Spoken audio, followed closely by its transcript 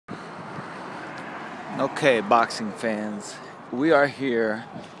Okay, boxing fans, we are here.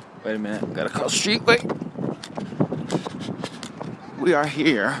 Wait a minute, gotta cross the street. Wait. We are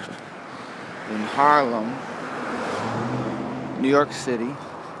here in Harlem, New York City,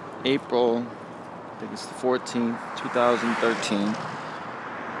 April, I think it's the 14th, 2013.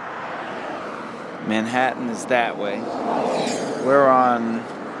 Manhattan is that way. We're on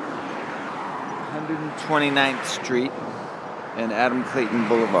 129th Street and Adam Clayton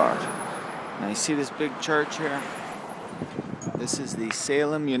Boulevard. Now you see this big church here? This is the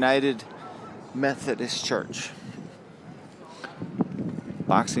Salem United Methodist Church.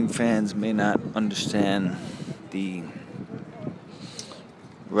 Boxing fans may not understand the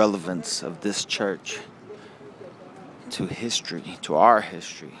relevance of this church to history, to our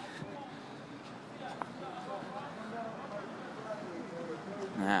history.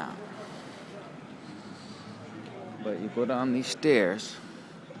 Now, but you go down these stairs.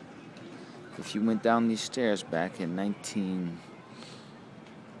 If you went down these stairs back in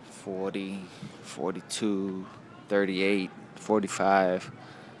 1940, 42, 38, 45,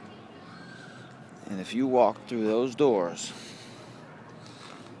 and if you walk through those doors,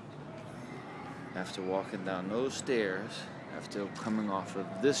 after walking down those stairs, after coming off of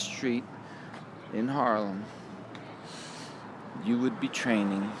this street in Harlem, you would be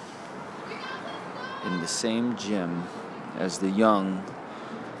training in the same gym as the young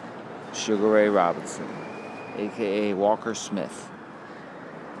Sugar Ray Robinson, aka Walker Smith,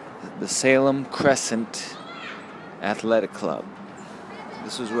 the Salem Crescent Athletic Club.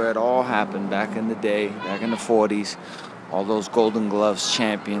 This is where it all happened back in the day, back in the 40s. All those Golden Gloves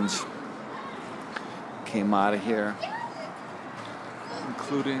champions came out of here,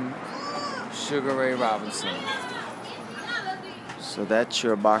 including Sugar Ray Robinson. So that's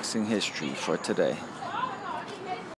your boxing history for today.